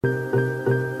All right.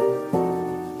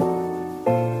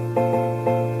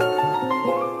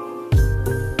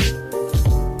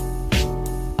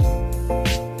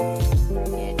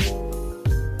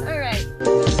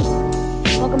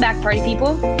 Welcome back, party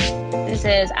people. This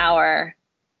is our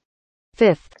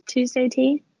Fifth. Tuesday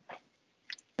tea.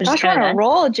 Gosh, we're on a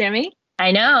roll, Jimmy.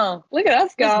 I know. Look at us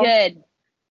It's go. good.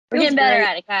 We're Feels getting better great.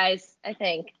 at it, guys, I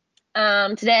think.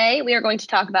 Today, we are going to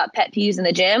talk about pet peeves in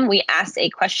the gym. We asked a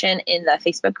question in the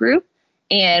Facebook group,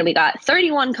 and we got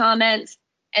 31 comments,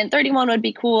 and 31 would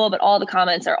be cool, but all the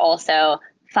comments are also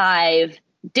 5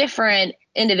 different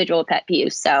individual pet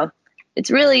peeves. So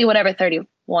it's really whatever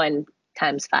 31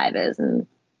 times 5 is. And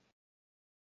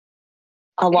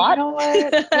a lot. You know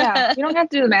what? Yeah, you don't have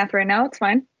to do the math right now. It's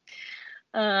fine.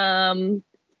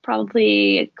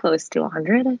 Probably close to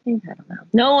 100, I think. I don't know.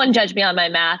 No one judge me on my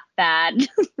math bad.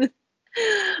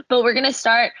 But we're gonna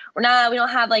start. We don't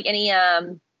have like any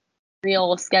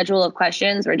real schedule of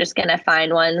questions. We're just gonna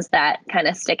find ones that kind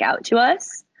of stick out to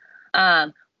us.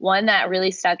 One that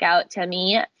really stuck out to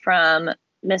me from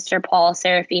Mr. Paul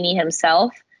Serafini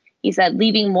himself. He said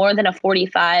leaving more than a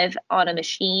 45 on a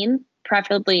machine,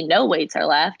 preferably no weights are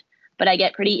left. But I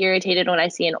get pretty irritated when I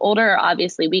see an older or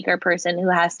obviously weaker person who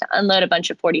has to unload a bunch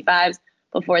of 45s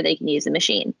before they can use the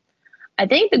machine. I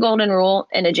think the golden rule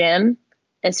in a gym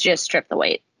is just strip the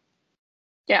weight.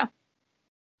 Yeah.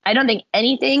 I don't think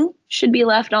anything should be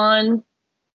left on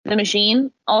the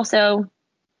machine. Also,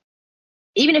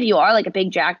 even if you are like a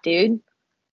big jack dude, you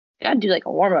gotta do like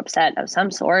a warm-up set of some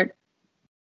sort.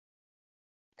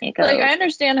 Like, I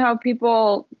understand how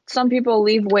some people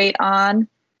leave weight on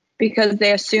because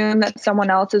they assume that someone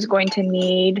else is going to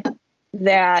need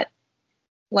that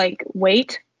like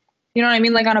weight. You know what I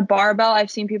mean? Like on a barbell, I've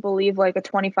seen people leave like a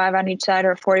 25 on each side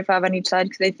or a 45 on each side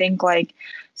because they think like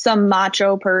some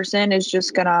macho person is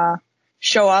just gonna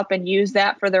show up and use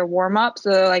that for their warm up. So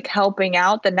they're like helping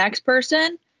out the next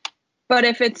person. But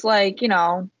if it's like,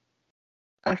 a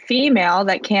female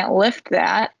that can't lift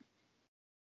that,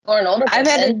 or an older person.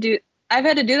 I've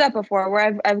had to do that before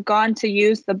where I've gone to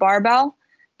use the barbell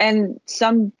and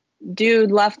some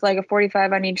dude left like a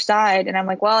 45 on each side and I'm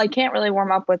like, well, I can't really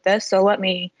warm up with this, so let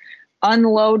me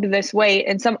unload this weight.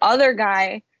 And some other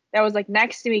guy that was like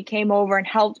next to me came over and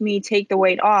helped me take the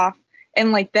weight off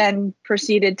and like then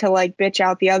proceeded to like bitch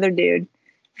out the other dude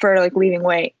for like leaving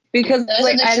weight because those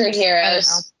like are the true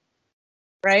heroes,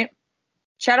 right?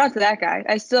 Shout out to that guy.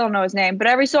 I still don't know his name, but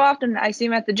every so often I see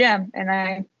him at the gym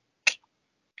and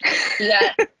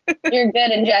you're good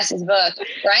in Jess's book.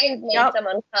 Ryan's made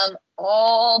someone come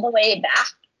all the way back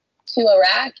to a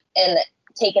rack and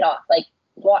take it off. Like,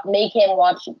 make him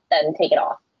watch them take it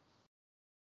off.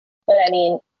 But I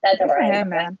mean, that's a Ryan,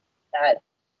 man. That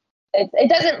it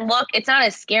doesn't look. It's not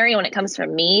as scary when it comes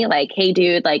from me. Like, hey,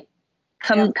 dude, like,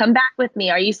 come back with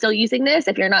me. Are you still using this?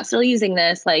 If you're not still using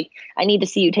this, like, I need to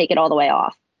see you take it all the way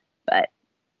off. But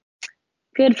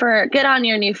good on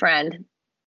your new friend.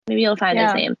 Maybe you'll find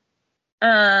his name.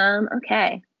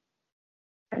 Okay.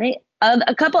 I think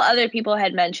a couple other people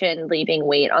had mentioned leaving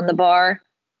weight on the bar.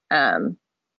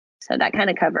 So that kind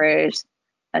of covers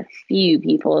a few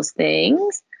people's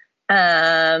things.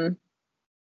 Actually,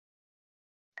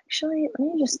 let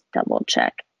me just double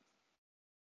check.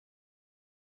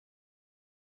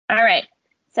 All right.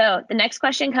 So the next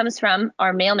question comes from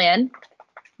our mailman,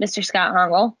 Mr. Scott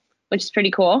Hongel, which is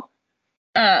pretty cool.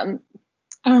 Our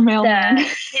mailman.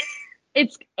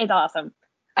 It's awesome.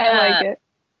 I like it.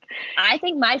 I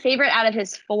think my favorite out of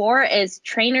his 4 is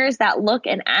trainers that look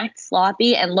and act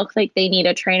sloppy and look like they need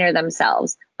a trainer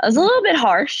themselves. I was a little bit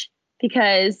harsh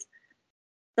because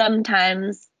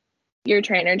sometimes your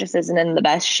trainer just isn't in the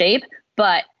best shape.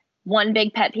 But one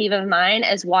big pet peeve of mine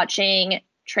is watching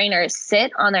trainers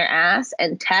sit on their ass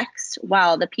and text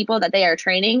while the people that they are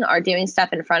training are doing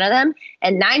stuff in front of them.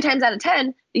 And 9 times out of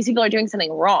 10, these people are doing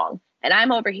something wrong. And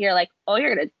I'm over here like, oh,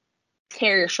 you're going to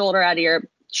tear your shoulder out of your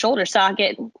shoulder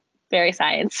socket. Very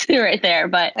science right there.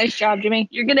 But nice job, Jimmy.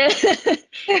 You're gonna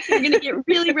get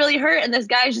really, really hurt. And this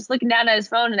guy's just looking down at his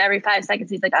phone, and every 5 seconds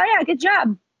he's like, oh yeah, good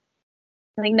job.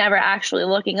 Like never actually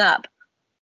looking up.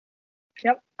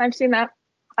 Yep, I've seen that.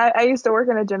 I used to work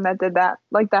in a gym that did that.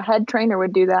 Like the head trainer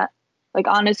would do that, like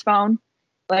on his phone,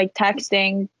 like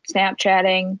texting,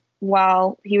 Snapchatting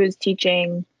while he was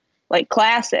teaching like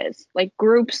classes, like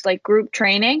groups, like group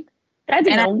training. That's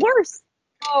even worse.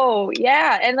 Oh,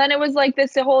 yeah. And then it was like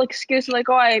this whole excuse like,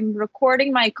 oh, I'm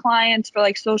recording my clients for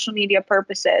like social media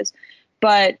purposes.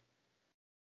 But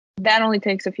that only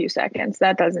takes a few seconds.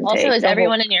 That doesn't take. Also, is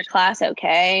everyone in your class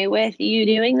okay with you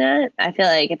doing that? I feel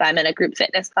like if I'm in a group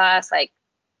fitness class, like,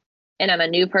 and I'm a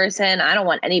new person, I don't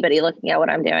want anybody looking at what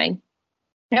I'm doing.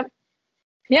 Yep.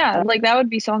 Yeah, like that would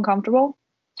be so uncomfortable,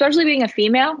 especially being a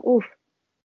female. Oof.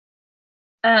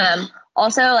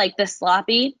 Also like the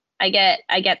sloppy, I get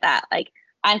that. Like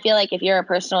I feel like if you're a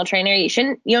personal trainer, you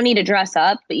don't need to dress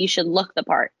up, but you should look the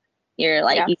part. You're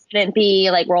like, you shouldn't be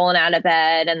like rolling out of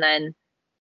bed and then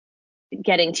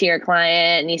getting to your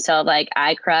client and you still have like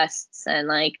eye crusts and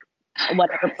like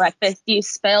whatever breakfast you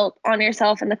spilt on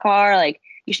yourself in the car. Like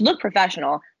you should look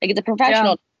professional. Like it's a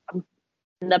professional. Yeah.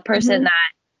 The person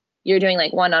that you're doing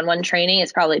like one-on-one training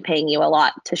is probably paying you a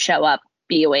lot to show up,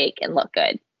 be awake, and look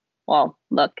good. Well,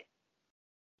 look,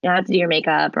 you don't have to do your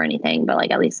makeup or anything, but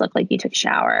like at least look like you took a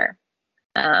shower.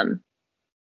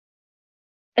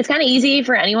 It's kind of easy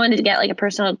for anyone to get like a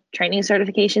personal training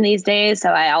certification these days. So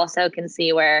I also can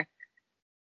see where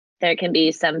there can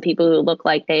be some people who look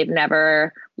like they've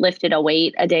never lifted a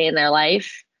weight a day in their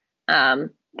life.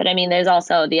 But I mean, there's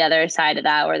also the other side of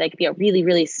that where they could be a really,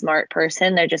 really smart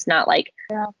person. They're just not like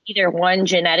either one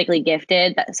genetically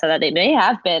gifted so that they may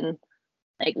have been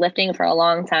like lifting for a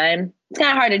long time. It's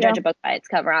kind of hard to judge a book by its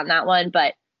cover on that one,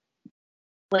 but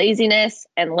laziness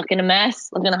and looking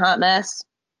a hot mess.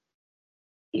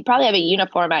 You probably have a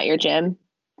uniform at your gym.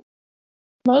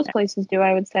 Most places do,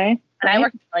 I would say. When I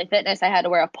worked at LA Fitness, I had to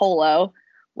wear a polo,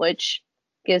 which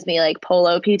gives me like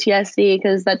polo PTSD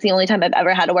because that's the only time I've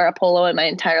ever had to wear a polo in my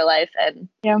entire life. And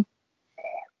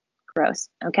gross.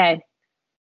 Okay.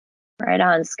 Right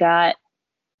on, Scott.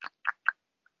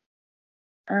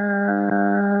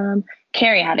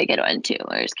 Carrie had a good one too.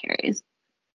 Where's Carrie's?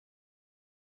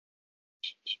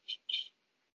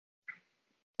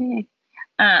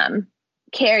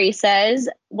 Carrie says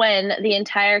when the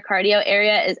entire cardio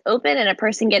area is open and a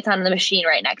person gets on the machine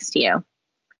right next to you.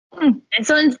 This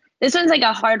one's like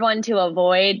a hard one to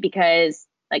avoid because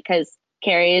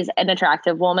Carrie is an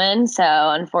attractive woman. So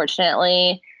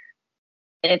unfortunately,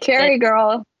 Carrie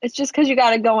girl, it's just because you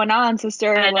got it going on,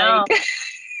 sister. I know.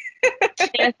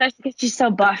 Especially because she's so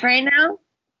buff right now.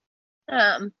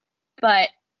 But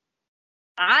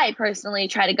I personally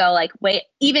try to go like wait,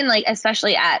 even like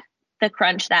especially at the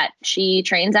crunch that she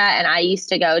trains at, and I used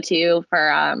to go to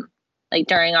for like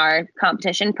during our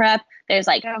competition prep. There's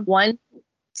like one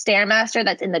Stairmaster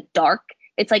that's in the dark.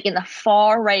 It's like in the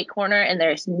far right corner, and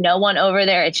there's no one over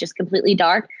there. It's just completely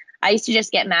dark. I used to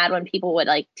just get mad when people would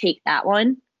like take that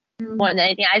one. More than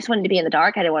anything, I just wanted to be in the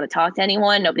dark. I didn't want to talk to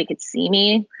anyone. Nobody could see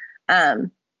me.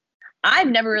 I've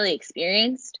never really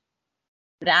experienced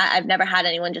that. I've never had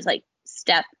anyone just like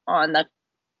step on the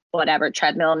whatever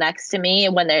treadmill next to me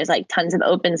when there's like tons of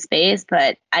open space,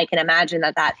 but I can imagine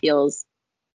that feels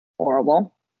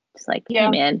horrible. Just like, hey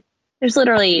man, there's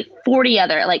literally 40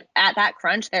 other, like at that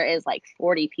crunch, there is like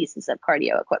 40 pieces of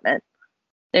cardio equipment.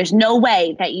 There's no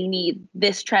way that you need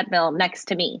this treadmill next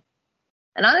to me.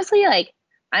 And honestly, like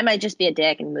I might just be a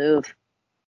dick and move.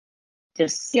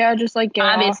 Just like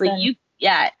obviously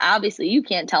obviously you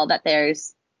can't tell that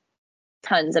there's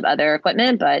tons of other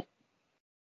equipment, but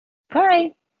all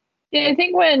right. Yeah, I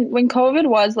think when COVID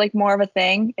was like more of a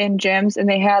thing in gyms and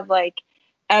they had like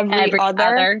every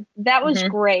other, that was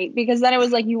great because then it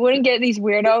was like you wouldn't get these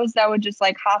weirdos that would just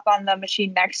like hop on the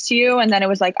machine next to you, and then it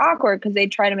was like awkward because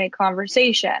they'd try to make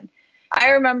conversation. I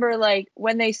remember like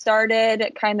when they started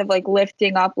kind of like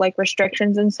lifting up like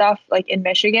restrictions and stuff like in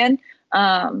Michigan,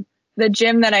 the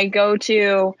gym that I go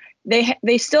to,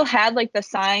 they still had like the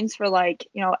signs for like,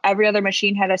 you know, every other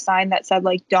machine had a sign that said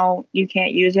like you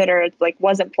can't use it, or it's like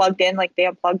wasn't plugged in, like they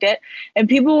unplugged it, and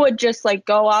people would just like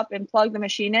go up and plug the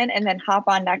machine in and then hop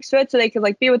on next to it so they could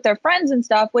like be with their friends and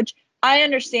stuff, which I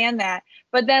understand that.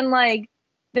 But then like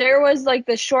there was like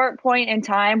the short point in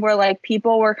time where like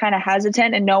people were kind of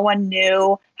hesitant and no one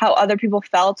knew how other people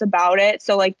felt about it,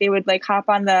 so like they would like hop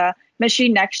on the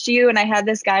machine next to you. And I had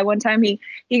this guy one time, he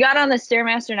got on the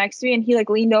Stairmaster next to me and he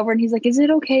like leaned over and he's like, is it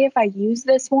okay if I use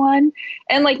this one?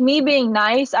 And like me being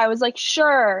nice, I was like,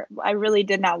 sure. I really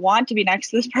did not want to be next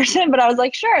to this person, but I was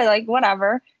like, sure, like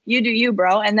whatever, you do you,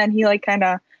 bro. And then he like kind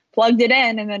of plugged it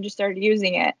in and then just started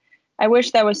using it. I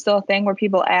wish that was still a thing where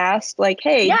people asked like,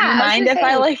 hey, do you mind if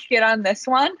I like get on this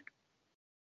one?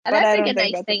 But that's like a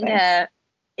nice thing to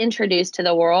introduce to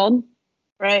the world,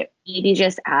 right? You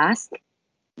just ask.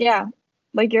 Yeah,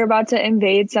 like you're about to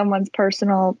invade someone's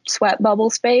personal sweat bubble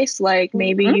space. Like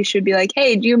maybe you should be like,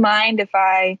 hey, do you mind if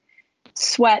I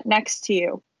sweat next to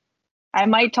you? I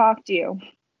might talk to you.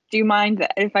 Do you mind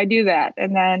that if I do that?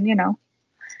 And then, you know,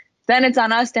 then it's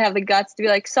on us to have the guts to be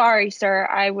like, sorry, sir,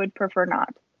 I would prefer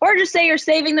not. Or just say you're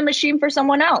saving the machine for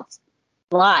someone else.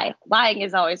 Lying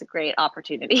is always a great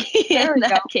opportunity There in we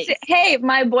that go. case. Hey,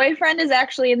 my boyfriend is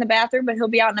actually in the bathroom, but he'll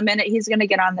be out in a minute. He's going to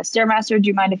get on the Stairmaster. Do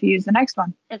you mind if you use the next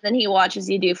one? And then he watches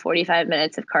you do 45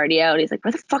 minutes of cardio, and he's like,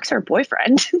 where the fuck's our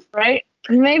boyfriend? Right?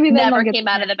 Maybe then Never came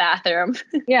out of the bathroom.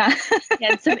 Yeah. He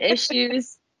had some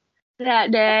issues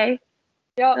that day.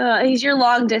 Yep. He's your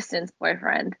long distance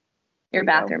boyfriend, your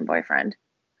bathroom boyfriend.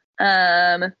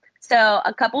 So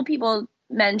a couple people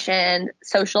mentioned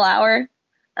social hour,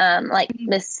 like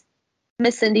Miss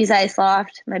Cindy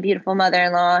Zeisloft, my beautiful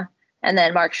mother-in-law, and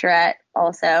then Mark Charette,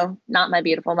 also not my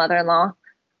beautiful mother-in-law,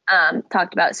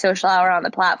 talked about social hour on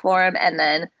the platform and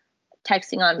then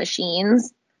texting on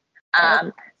machines.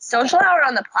 Social hour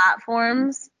on the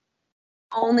platforms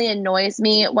only annoys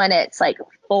me when it's like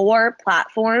 4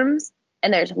 platforms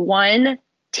and there's one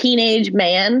teenage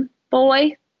man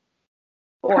boy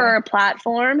per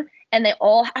platform, and they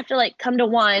all have to like come to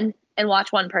one and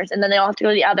watch one person, then they all have to go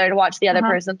to the other to watch the other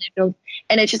person,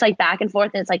 and it's just like back and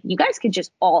forth, and it's like, you guys could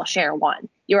just all share one.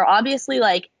 You're obviously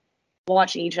like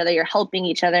watching each other, you're helping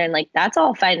each other, and like that's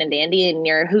all fine and dandy, and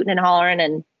you're hooting and hollering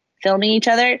and filming each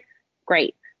other,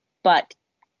 great, but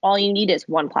all you need is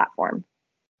one platform.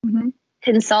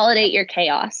 Consolidate your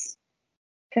chaos.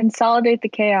 Consolidate the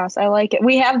chaos. I like it.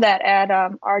 We have that at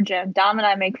our gym. Dom and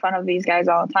I make fun of these guys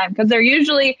all the time because they're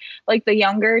usually like the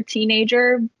younger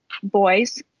teenager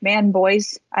boys, man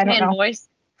boys.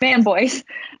 Man boys.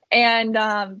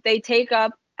 And they take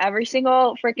up every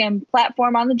single freaking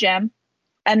platform on the gym.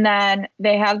 And then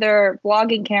they have their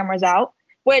vlogging cameras out,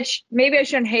 which maybe I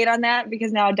shouldn't hate on that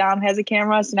because now Dom has a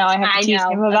camera. So now I have to tease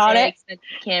him about it.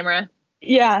 Camera.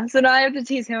 Yeah. So now I have to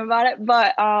tease him about it.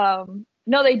 But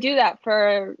no, they do that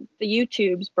for the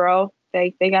YouTubes, bro.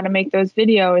 They got to make those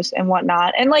videos and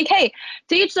whatnot. And like, hey,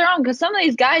 to each their own, because some of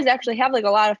these guys actually have like a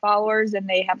lot of followers and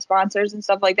they have sponsors and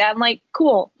stuff like that. And like,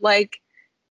 cool. Like,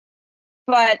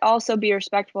 but also be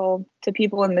respectful to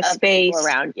people in the space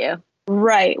around you.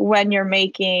 Right. When you're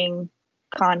making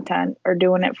content or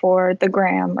doing it for the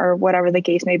gram or whatever the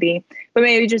case may be. But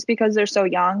maybe just because they're so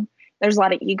young, there's a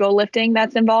lot of ego lifting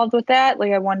that's involved with that.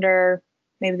 Like, I wonder,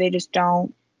 maybe they just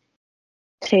don't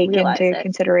take into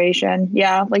consideration.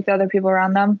 Yeah, like the other people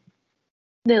around them.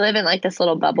 They live in like this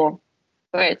little bubble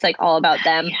where it's like all about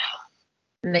them,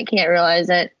 and they can't realize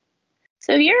it.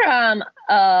 So if you're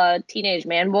a teenage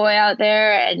man boy out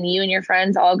there and you and your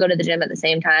friends all go to the gym at the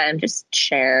same time, just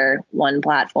share one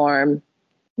platform.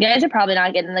 You guys are probably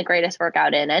not getting the greatest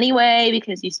workout in anyway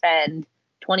because you spend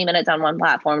 20 minutes on one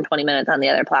platform, 20 minutes on the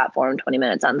other platform, 20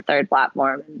 minutes on the third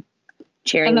platform, and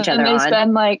cheering each other on. And they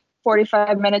spend like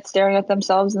 45 minutes staring at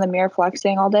themselves in the mirror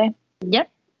flexing all day.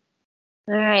 Yep.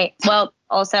 All right. Well,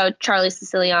 also Charlie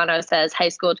Siciliano says high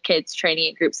school kids training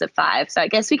in groups of 5. So I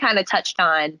guess we kind of touched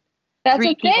on that's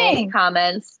 3 people's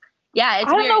comments. Yeah, it's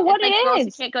I don't weird. know what it's like it is.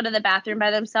 Girls can't go to the bathroom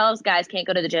by themselves. Guys can't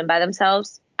go to the gym by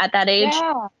themselves at that age.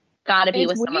 Yeah. Gotta be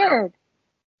with someone else.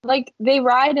 Like they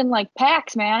ride in like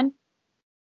packs, man.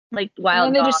 Like wild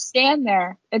and then they just stand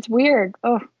there. It's weird.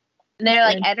 Oh. And their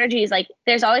like energy is like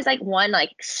there's always like one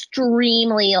like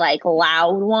extremely like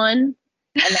loud one,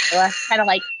 and then the rest kind of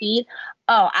like feed.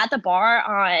 Oh, at the bar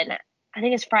on I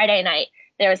think it's Friday night,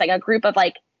 there was like a group of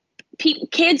like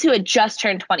kids who had just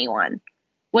turned 21,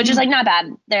 which is like not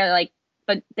bad. They're like,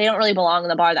 but they don't really belong in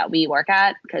the bar that we work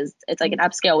at because it's like an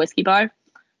upscale whiskey bar.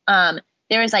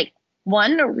 There was like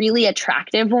one really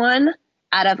attractive one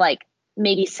out of like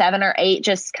maybe 7 or 8,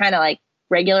 just kind of like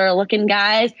regular looking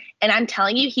guys. And I'm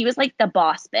telling you, he was like the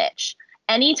boss bitch.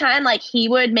 Anytime like he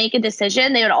would make a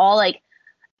decision, they would all like,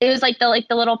 it was like the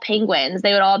little penguins.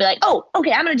 They would all be like, oh,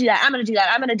 okay, I'm going to do that. I'm going to do that.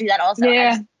 I'm going to do that also.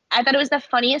 Yeah. I thought it was the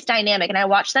funniest dynamic. And I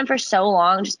watched them for so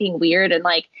long, just being weird. And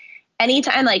like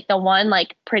anytime like the one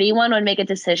like pretty one would make a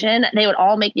decision, they would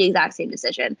all make the exact same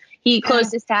decision. He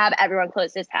closed his tab. Everyone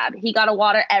closed his tab. He got a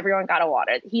water. Everyone got a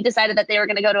water. He decided that they were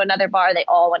going to go to another bar. They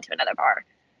all went to another bar.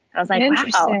 I was like,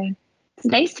 wow. It's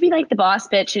nice to be like the boss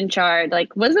bitch in charge.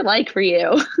 Like, what's it like for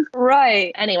you?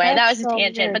 Right. Anyway, that was a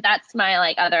tangent, weird. But that's my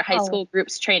like other high school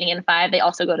groups training in 5. They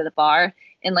also go to the bar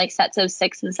in like sets of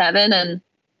 6 and 7, and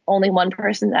only one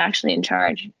person's actually in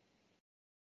charge.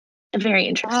 Very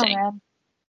interesting. Oh, man.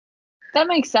 That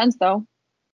makes sense though.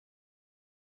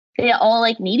 They all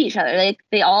like need each other.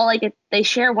 They all like it. They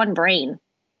share one brain.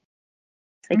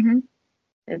 It's like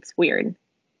it's weird.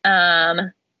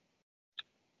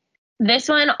 This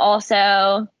one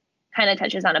also kind of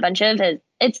touches on a bunch of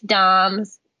it's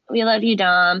Dom's. We love you,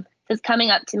 Dom. It's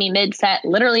coming up to me mid-set,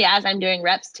 literally as I'm doing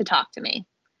reps, to talk to me.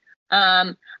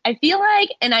 I feel like,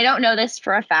 and I don't know this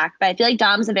for a fact, but I feel like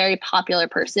Dom's a very popular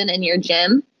person in your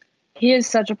gym. He is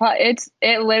such a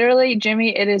it literally,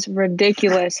 Jimmy, it is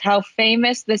ridiculous how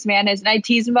famous this man is. And I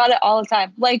tease him about it all the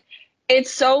time. Like,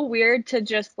 it's so weird to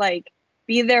just like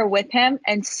be there with him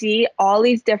and see all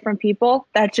these different people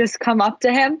that just come up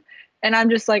to him. And I'm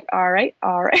just like, all right,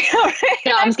 all right, all right.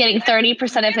 Dom's getting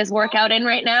 30% of his workout in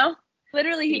right now.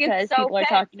 Literally, he because gets so people are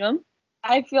talking to him.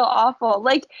 I feel awful.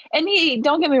 Like, and he,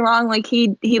 don't get me wrong, like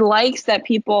he likes that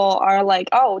people are like,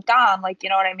 oh, Dom, like, you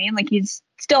know what I mean? Like, he's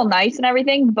still nice and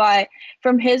everything, but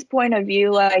from his point of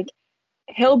view, like,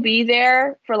 he'll be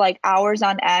there for like hours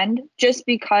on end just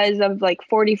because of like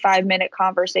 45-minute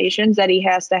conversations that he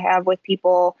has to have with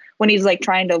people when he's like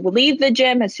trying to leave the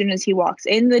gym, as soon as he walks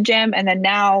in the gym. And then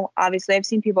now, obviously, I've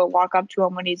seen people walk up to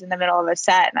him when he's in the middle of a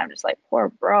set, and I'm just like, poor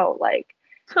bro, like,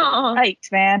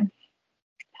 yikes, man.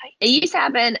 It used to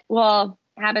happen. Well,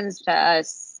 it happens to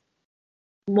us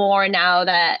more now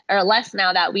or less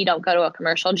now that we don't go to a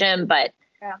commercial gym. But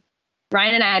yeah.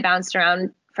 Ryan and I bounced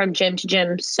around from gym to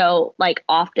gym so like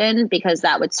often because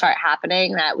that would start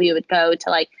happening, that we would go to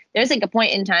like, there's like a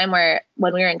point in time where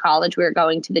when we were in college, we were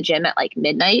going to the gym at like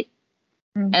midnight,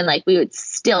 and like we would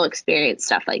still experience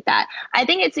stuff like that. I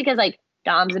think it's because like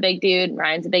Dom's a big dude,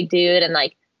 Ryan's a big dude, and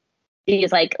like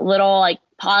these like little like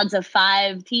pods of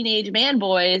 5 teenage man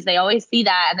boys, they always see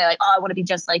that and they're like, oh, I want to be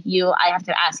just like you. I have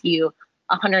to ask you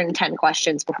 110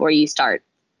 questions before you start.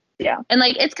 Yeah. And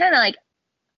like, it's kind of like,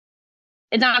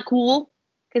 it's not cool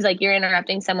because like you're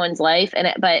interrupting someone's life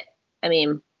but I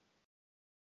mean,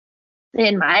 they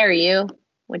admire you,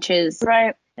 which is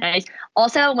right. Nice.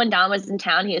 Also, when Dom was in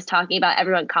town, he was talking about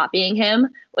everyone copying him,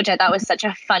 which I thought was such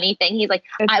a funny thing. He's like,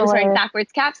 I was wearing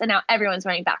backwards caps and now everyone's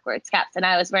wearing backwards caps. And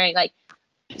I was wearing like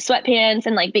sweatpants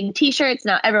and like big t-shirts.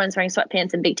 Now everyone's wearing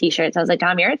sweatpants and big t-shirts. I was like,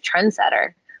 Dom, you're a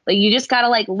trendsetter. Like, you just got to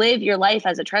like live your life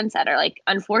as a trendsetter. Like,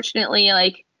 unfortunately,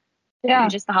 like, you're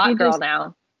just the hot girl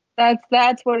now.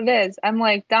 That's what it is. I'm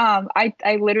like, Dom, I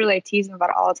literally tease him about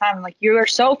it all the time. I'm like, you are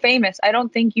so famous. I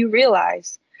don't think you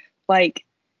realize, like,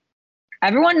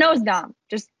 everyone knows Dom.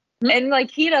 Just and like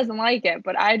he doesn't like it,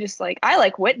 but I just like, I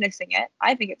like witnessing it.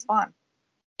 I think it's fun.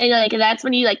 And like, that's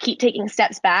when you like keep taking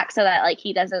steps back so that like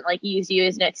he doesn't like use you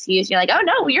as an excuse. You're like, oh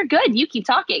no, you're good. You keep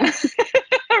talking.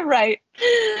 Right.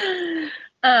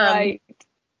 Right.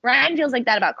 Ryan feels like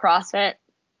that about CrossFit.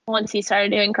 Once he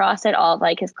started doing CrossFit, all of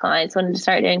like his clients wanted to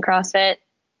start doing CrossFit.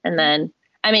 And then,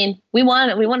 I mean, we want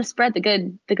to spread the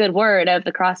good word of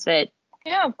the CrossFit.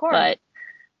 Yeah, of course. But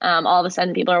all of a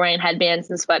sudden people are wearing headbands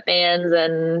and sweatbands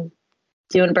and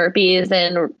doing burpees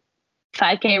and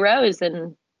 5K rows.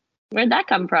 And where'd that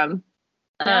come from?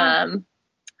 Yeah.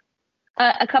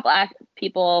 A couple of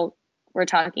people were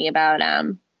talking about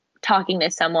talking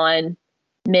to someone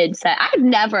mid-set. I've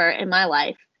never in my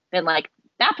life been like,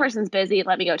 that person's busy,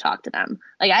 let me go talk to them.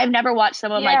 Like, I've never watched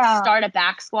someone like start a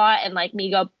back squat and like me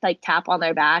go like tap on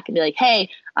their back and be like, hey,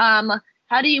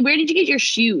 where did you get your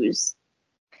shoes?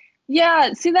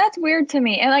 Yeah, see, that's weird to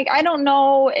me. And like, I don't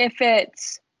know if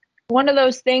it's one of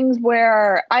those things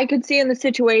where I could see in the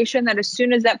situation that as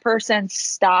soon as that person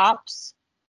stops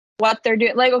what they're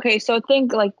doing, like, okay, so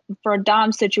think like for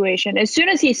Dom's situation, as soon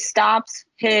as he stops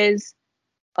his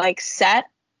like set,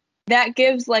 that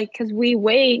gives like, because we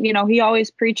wait, you know, he always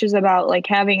preaches about like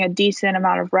having a decent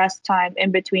amount of rest time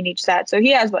in between each set. So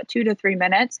he has 2 to 3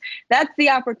 minutes. That's the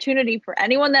opportunity for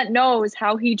anyone that knows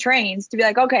how he trains to be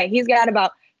like, okay, he's got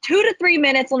about 2 to 3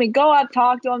 minutes. Let me go up,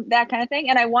 talk to him, that kind of thing.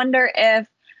 And I wonder if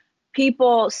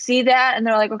people see that and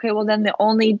they're like, okay, well, then the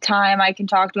only time I can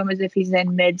talk to him is if he's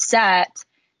in mid set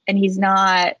and he's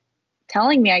not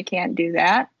telling me I can't do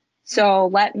that. So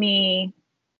let me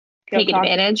take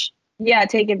advantage. Yeah,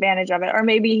 take advantage of it. Or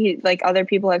maybe like other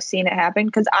people have seen it happen,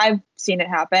 because I've seen it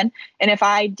happen. And if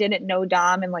I didn't know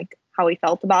Dom and like how he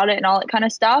felt about it and all that kind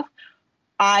of stuff,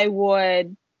 I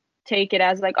would take it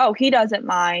as like, oh, he doesn't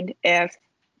mind if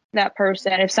that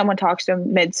person, if someone talks to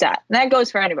him mid-set. And that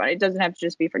goes for anybody. It doesn't have to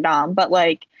just be for Dom. But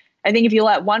like, I think if you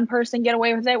let one person get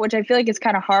away with it, which I feel like it's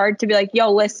kind of hard to be like,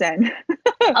 yo, listen.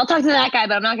 I'll talk to that guy,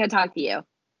 but I'm not going to talk to you.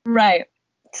 Right.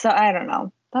 So I don't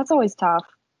know. That's always tough.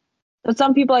 But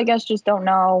some people, I guess, just don't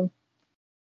know.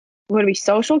 Would it be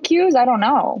social cues? I don't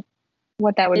know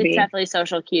what that would be. It's definitely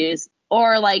social cues,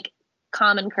 or like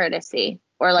common courtesy,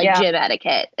 or like gym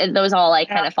etiquette. And those all like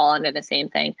kind of fall under the same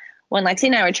thing. When Lexi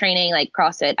and I were training like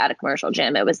CrossFit at a commercial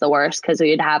gym, it was the worst because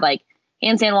we would have like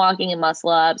handstand walking and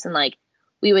muscle ups, and like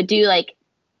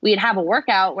we'd have a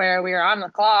workout where we were on the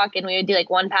clock and we would do like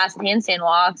one pass of handstand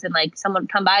walks, and like someone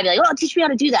would come by and be like, oh, teach me how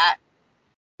to do that.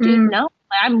 Dude, no,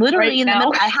 I'm literally in the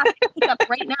middle. I have to pick up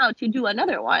right now to do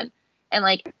another one. And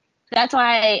like, that's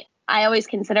why I always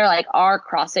consider like our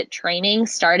CrossFit training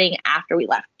starting after we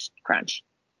left Crunch.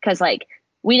 Cause like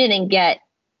we didn't get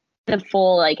the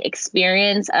full like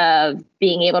experience of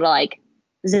being able to like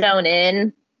zone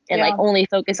in and like only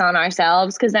focus on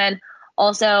ourselves. Cause then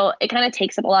also it kind of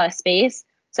takes up a lot of space.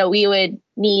 So we would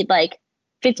need like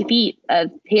 50 feet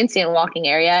of handstand walking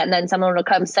area. And then someone would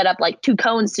come set up like 2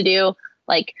 cones to do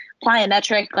like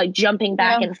plyometric, like jumping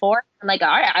back and forth. I'm like, all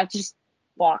right, I just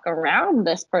walk around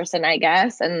this person, I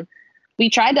guess. And we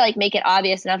tried to like make it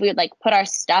obvious enough. We would like put our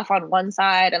stuff on one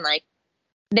side, and like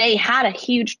they had a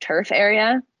huge turf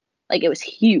area. Like it was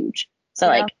huge. So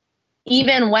like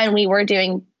even when we were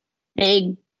doing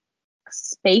big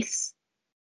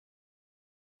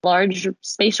large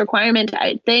space requirement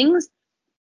things,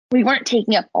 we weren't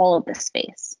taking up all of the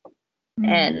space.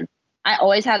 And I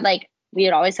always had like, we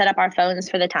would always set up our phones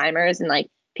for the timers, and like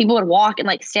people would walk and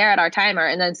like stare at our timer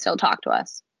and then still talk to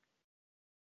us.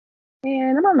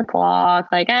 Man, I'm on the clock.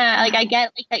 Like, like I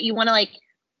get like that you want to like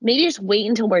maybe just wait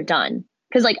until we're done.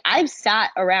 Cause like I've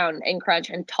sat around in crunch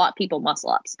and taught people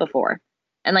muscle ups before.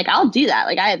 And like I'll do that.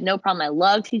 Like I have no problem. I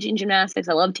love teaching gymnastics.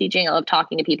 I love teaching. I love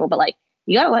talking to people, but like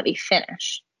you gotta let me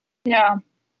finish. Yeah.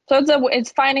 So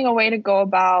it's finding a way to go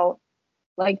about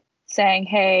like saying,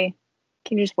 hey,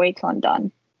 can you just wait till I'm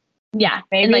done? Yeah.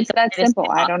 Maybe it's that simple.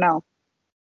 I don't know.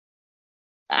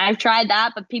 I've tried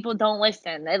that, but people don't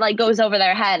listen. It like goes over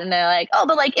their head and they're like, oh,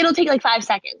 but like it'll take like 5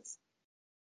 seconds.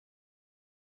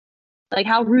 Like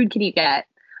how rude can you get?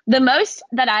 The most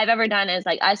that I've ever done is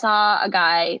like I saw a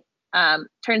guy,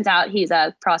 turns out he's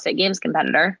a CrossFit Games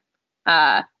competitor,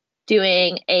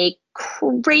 doing a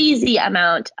crazy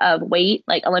amount of weight,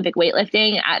 like Olympic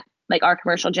weightlifting at like our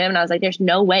commercial gym. And I was like, there's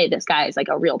no way this guy is like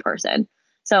a real person.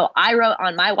 So I wrote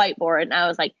on my whiteboard and I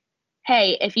was like,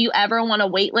 hey, if you ever want to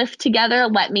weightlift together,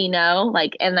 let me know.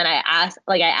 Like, and then I asked,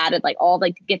 like, I added like all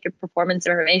like gifted performance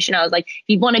information. I was like, if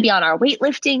you want to be on our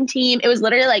weightlifting team, it was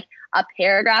literally like a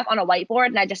paragraph on a whiteboard,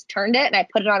 and I just turned it and I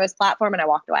put it on his platform and I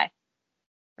walked away.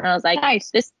 And I was like, nice.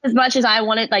 This is as much as I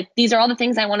wanted. Like, these are all the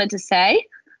things I wanted to say.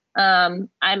 I'm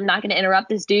not going to interrupt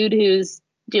this dude who's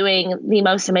doing the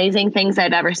most amazing things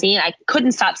I've ever seen. I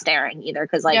couldn't stop staring either.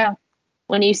 Cause like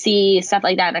when you see stuff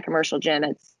like that in a commercial gym,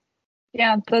 it's,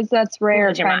 that's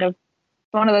rare, kind of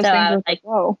one of those things. Like,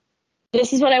 whoa,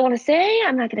 this is what I want to say.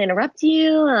 I'm not going to interrupt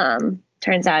you.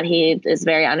 Turns out he is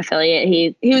very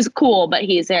unaffiliated. He was cool, but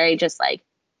he's very just like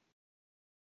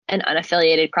an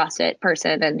unaffiliated CrossFit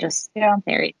person and just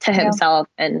married to himself.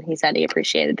 And he said he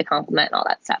appreciated the compliment and all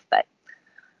that stuff. But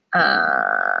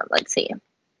let's see.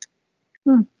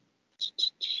 All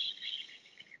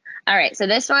right. So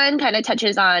this one kind of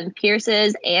touches on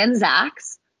Pierce's and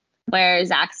Zach's, where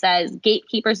Zach says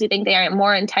gatekeepers who think they are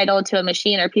more entitled to a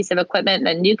machine or piece of equipment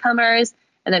than newcomers.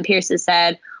 And then Pierce has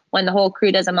said when the whole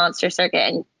crew does a monster circuit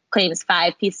and claims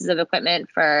 5 pieces of equipment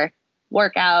for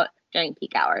workout during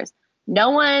peak hours.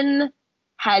 No one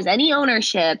has any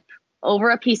ownership over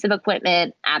a piece of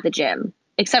equipment at the gym,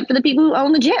 except for the people who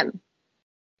own the gym.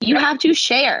 You have to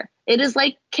share. It is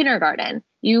like kindergarten.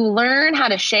 You learn how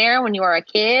to share when you are a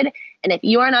kid. And if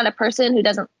you are not a person who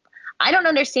doesn't, I don't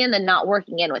understand the not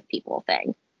working in with people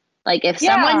thing. Like if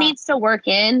someone needs to work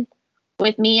in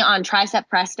with me on tricep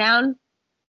press down,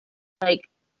 like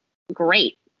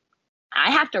great.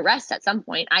 I have to rest at some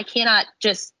point. I cannot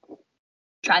just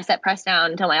tricep press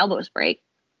down until my elbows break.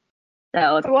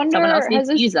 So if someone else needs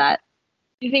to use that.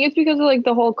 Do you think it's because of like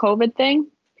the whole COVID thing?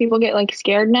 People get like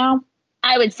scared now?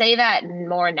 I would say that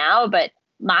more now, but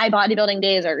my bodybuilding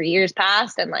days are years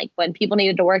past. And like when people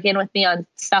needed to work in with me on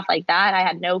stuff like that, I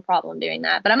had no problem doing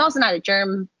that. But I'm also not a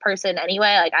germ person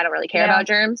anyway. Like I don't really care about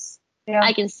germs.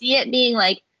 I can see it being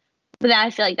like, but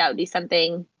I feel like that would be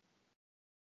something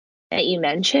that you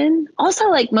mentioned. Also,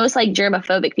 like most like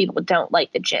germophobic people don't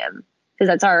like the gym because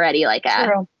that's already like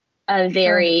a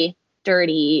very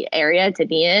dirty area to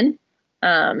be in.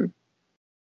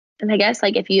 And I guess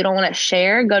like if you don't want to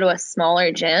share, go to a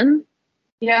smaller gym.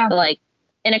 Yeah. But, like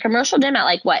in a commercial gym at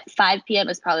like 5 p.m.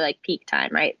 is probably like peak time,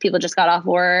 right? People just got off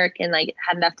work and like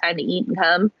had enough time to eat and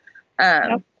come.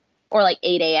 Or like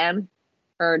 8 a.m.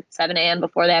 or 7 a.m.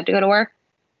 before they have to go to work.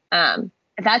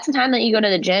 If that's the time that you go to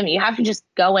the gym, you have to just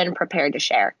go in prepared to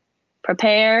share.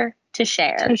 Prepare to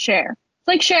share. It's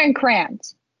like sharing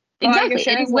crayons. Exactly.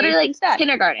 It is literally like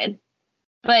kindergarten.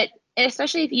 But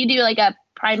especially if you do like a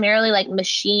primarily like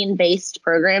machine-based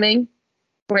programming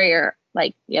where you're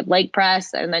like you have leg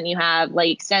press and then you have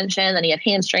leg extension, then you have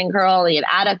hamstring curl, then you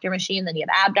have adductor machine, then you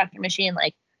have abductor machine.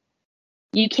 Like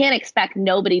you can't expect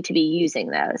nobody to be using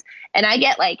those. And I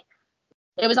get like,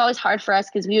 it was always hard for us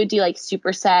because we would do like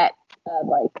superset of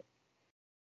like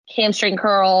hamstring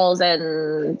curls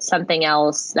and something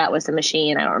else that was a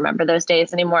machine. I don't remember those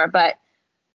days anymore, but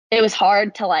it was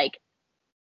hard to like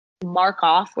mark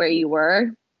off where you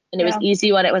were. And it was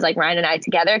easy when it was like Ryan and I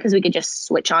together because we could just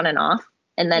switch on and off.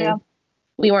 And then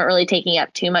we weren't really taking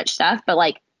up too much stuff. But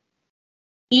like,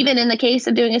 even in the case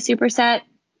of doing a superset,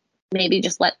 maybe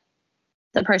just let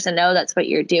the person know that's what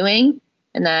you're doing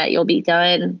and that you'll be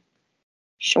done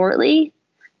shortly.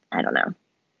 I don't know.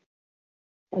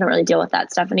 I don't really deal with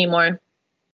that stuff anymore.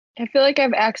 I feel like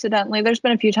there's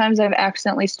been a few times I've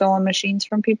accidentally stolen machines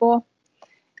from people.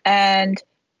 And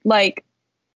like,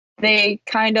 they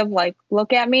kind of like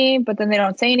look at me, but then they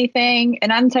don't say anything.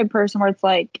 And I'm the type of person where it's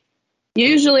like,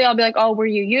 usually I'll be like, oh, were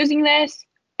you using this?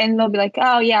 And they'll be like,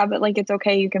 oh yeah, but like, it's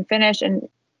okay, you can finish. And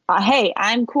hey,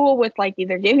 I'm cool with like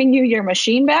either giving you your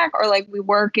machine back or like we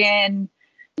work in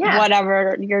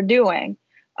whatever you're doing.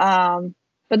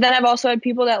 But then I've also had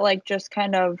people that like just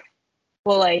kind of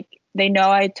will like, they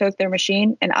know I took their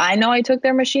machine and I know I took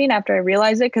their machine after I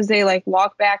realize it, because they like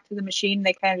walk back to the machine.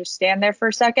 They kind of just stand there for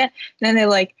a second. And then they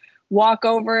like walk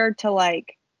over to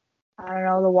like, I don't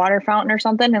know, the water fountain or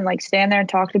something and like stand there and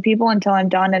talk to people until I'm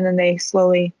done. And then they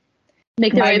slowly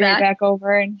make their way back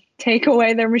over and take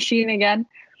away their machine again.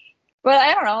 But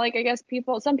I don't know, like, I guess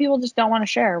some people just don't want to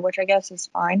share, which I guess is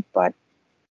fine, but.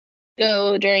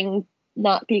 Go during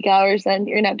not peak hours, then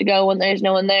you're going to have to go when there's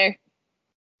no one there.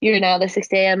 You're now the 6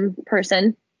 a.m.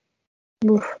 person.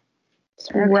 Oof.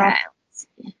 Okay.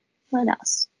 What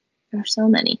else? There are so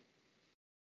many.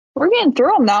 We're getting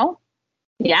through them, though.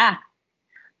 Yeah.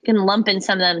 You can lump in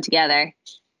some of them together.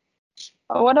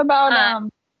 What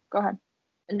about, go ahead.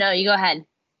 No, you go ahead.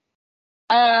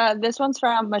 This one's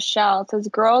from Michelle. It says,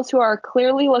 girls who are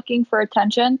clearly looking for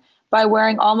attention by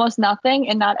wearing almost nothing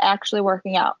and not actually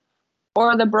working out.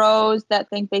 Or the bros that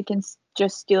think they can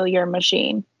just steal your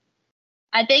machine.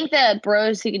 I think the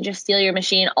bros who can just steal your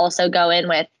machine also go in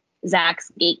with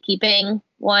Zach's gatekeeping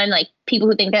one. Like, people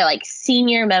who think they're like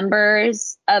senior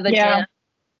members of a gym.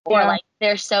 Or like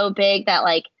they're so big that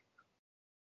like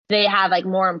they have like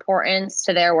more importance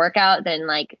to their workout than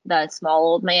like the small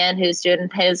old man who's doing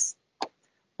his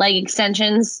leg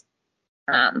extensions.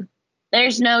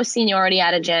 There's no seniority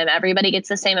at a gym. Everybody gets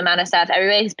the same amount of stuff.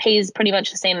 Everybody pays pretty much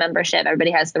the same membership.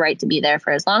 Everybody has the right to be there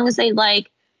for as long as they'd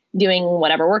like, doing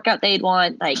whatever workout they'd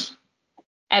want. Like,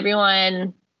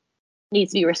 everyone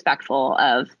needs to be respectful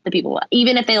of the people.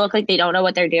 Even if they look like they don't know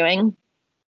what they're doing,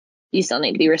 you still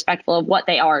need to be respectful of what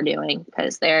they are doing,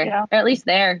 because they're at least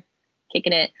they're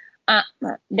kicking it.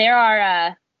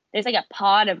 There's like a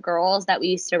pod of girls that we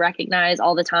used to recognize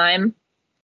all the time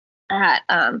at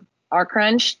our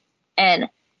crunch. And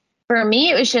for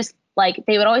me, it was just like,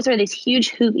 they would always wear these huge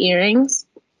hoop earrings.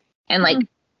 And like,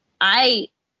 to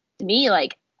me,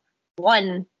 like,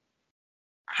 one,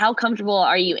 how comfortable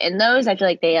are you in those? I feel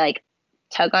like they like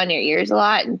tug on your ears a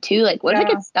lot. And two, like, what if it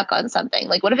gets stuck on something?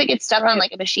 Like, what if it gets stuck on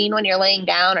like a machine when you're laying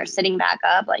down or sitting back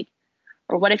up? Like,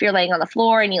 or what if you're laying on the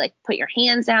floor and you like put your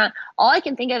hands down? All I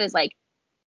can think of is like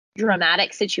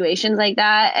dramatic situations like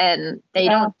that. And they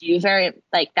don't do very,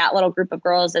 like, that little group of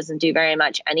girls doesn't do very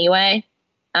much anyway.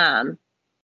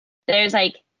 There's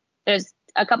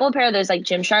a couple of pair of those like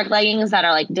Gymshark leggings that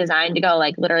are like designed to go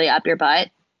like literally up your butt,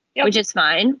 which is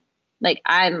fine. Like,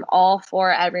 I'm all for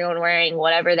everyone wearing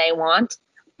whatever they want.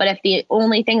 But if the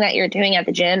only thing that you're doing at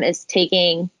the gym is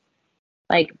taking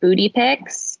like booty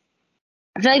pics,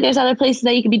 I feel like there's other places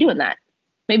that you could be doing that.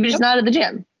 Maybe just not at the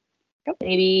gym.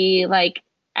 Maybe like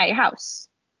at your house.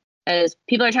 As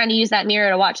people are trying to use that mirror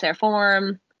to watch their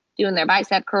form, doing their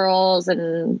bicep curls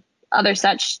and other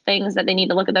such things that they need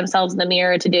to look at themselves in the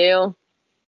mirror to do.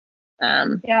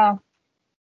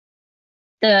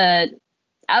 The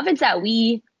outfits that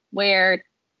we wear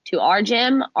to our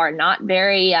gym are not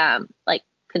very like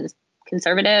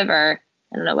conservative, or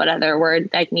I don't know what other word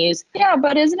I can use. Yeah,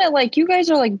 but isn't it like you guys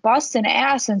are like busting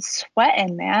ass and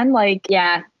sweating, man? Like,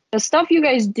 the stuff you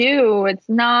guys do, it's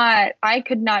not, I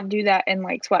could not do that in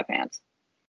like sweatpants.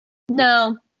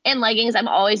 No, and leggings. I'm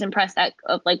always impressed that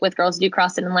like with girls who do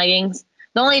CrossFit in leggings.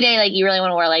 The only day like you really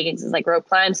want to wear leggings is like rope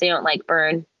climb, so you don't like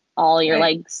burn all your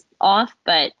legs off.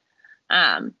 But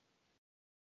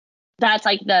that's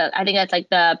like I think that's like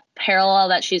the parallel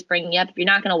that she's bringing up. If you're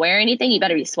not going to wear anything, you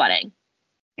better be sweating.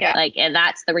 Yeah. Like, and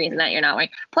that's the reason that you're not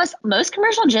wearing. Plus, most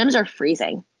commercial gyms are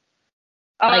freezing.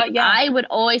 I would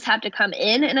always have to come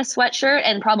in a sweatshirt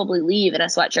and probably leave in a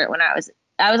sweatshirt when I was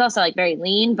also like very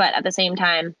lean, but at the same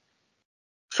time,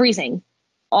 freezing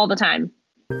all the time.